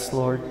say, yes,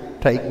 Lord,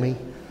 take me?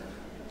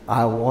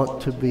 I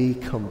want to be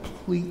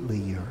completely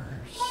yours.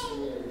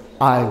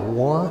 I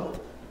want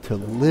to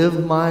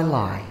live my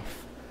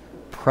life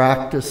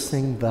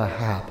practicing the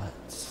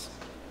habits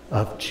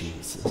of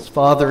Jesus.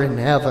 Father in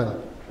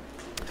heaven,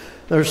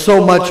 there's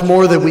so much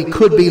more that we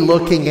could be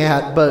looking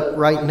at, but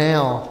right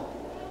now,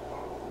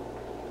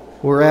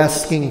 we're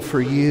asking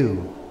for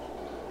you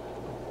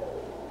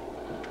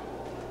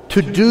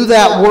to do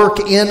that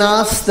work in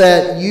us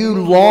that you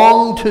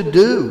long to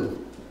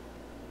do,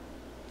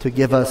 to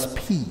give us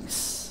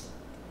peace,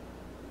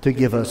 to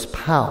give us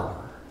power,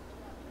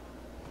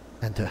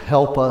 and to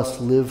help us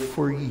live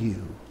for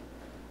you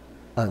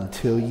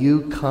until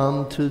you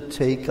come to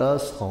take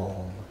us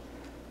home.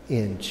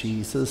 In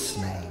Jesus'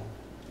 name,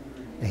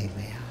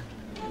 amen.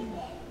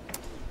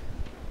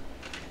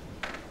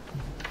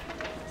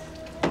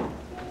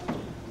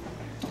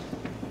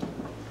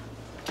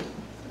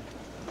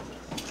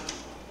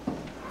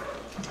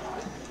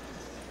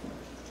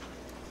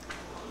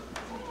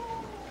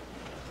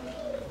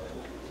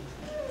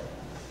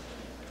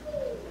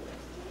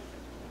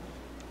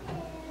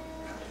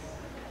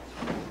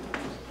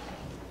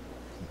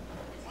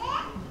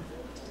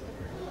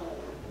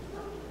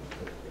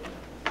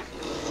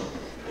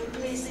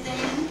 Please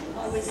stand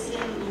while we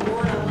sing,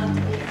 Lord, I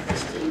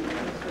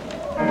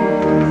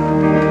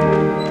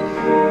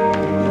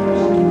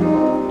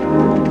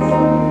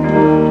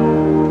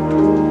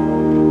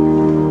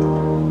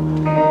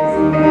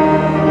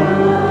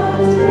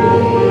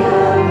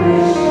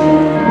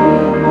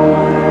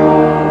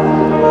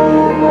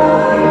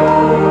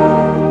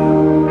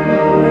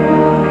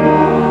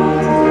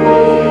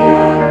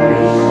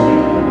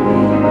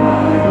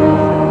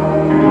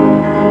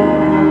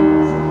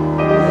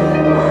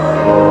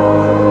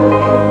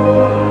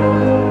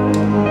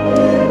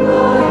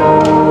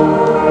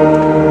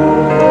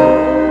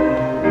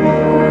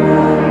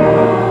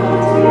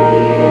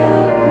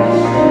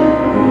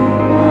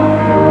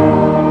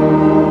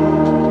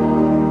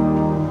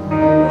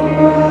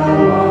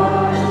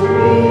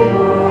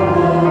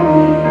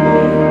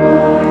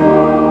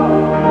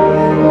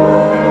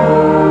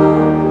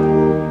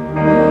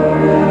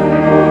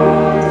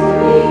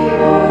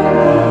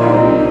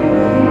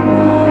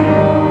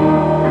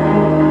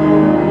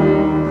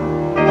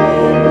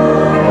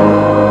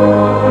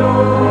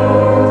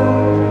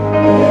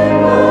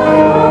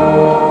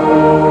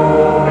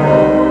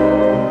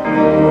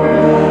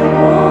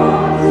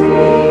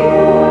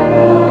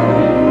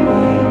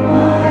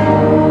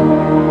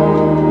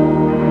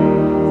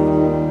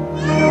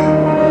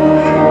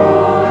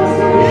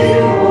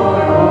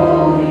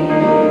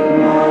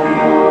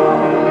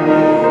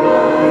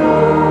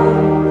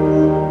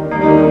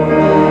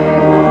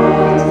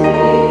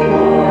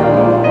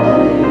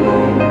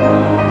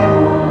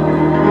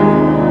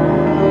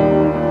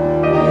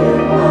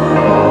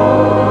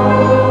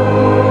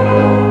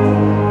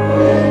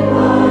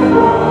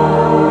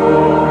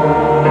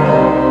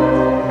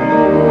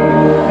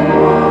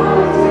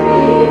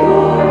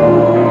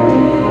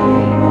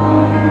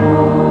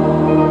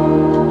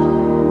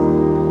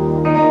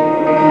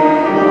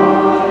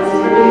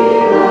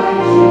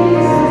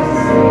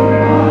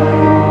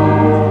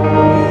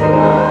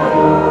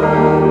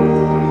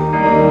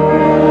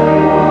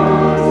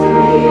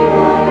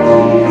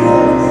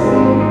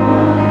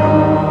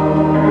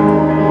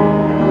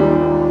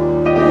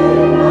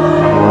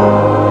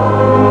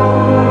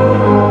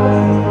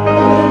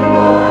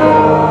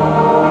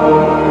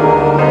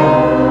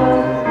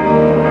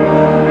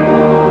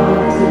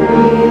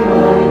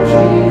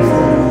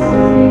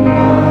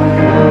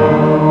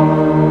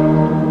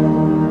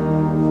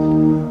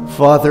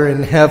Father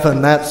in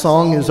heaven, that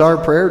song is our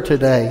prayer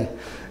today.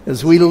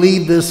 As we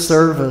leave this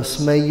service,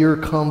 may your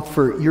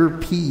comfort, your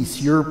peace,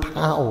 your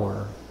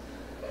power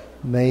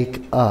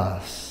make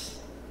us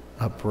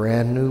a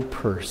brand new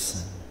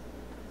person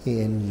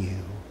in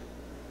you.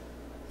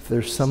 If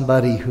there's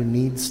somebody who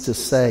needs to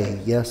say,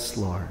 yes,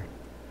 Lord,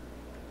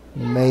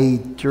 may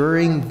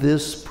during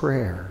this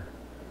prayer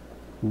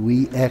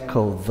we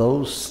echo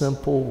those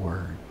simple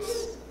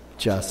words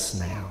just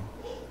now.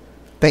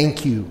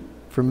 Thank you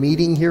for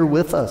meeting here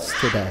with us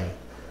today.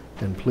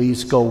 And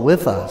please go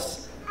with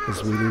us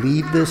as we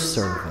leave this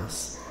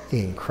service.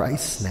 In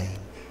Christ's name,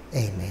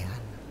 amen.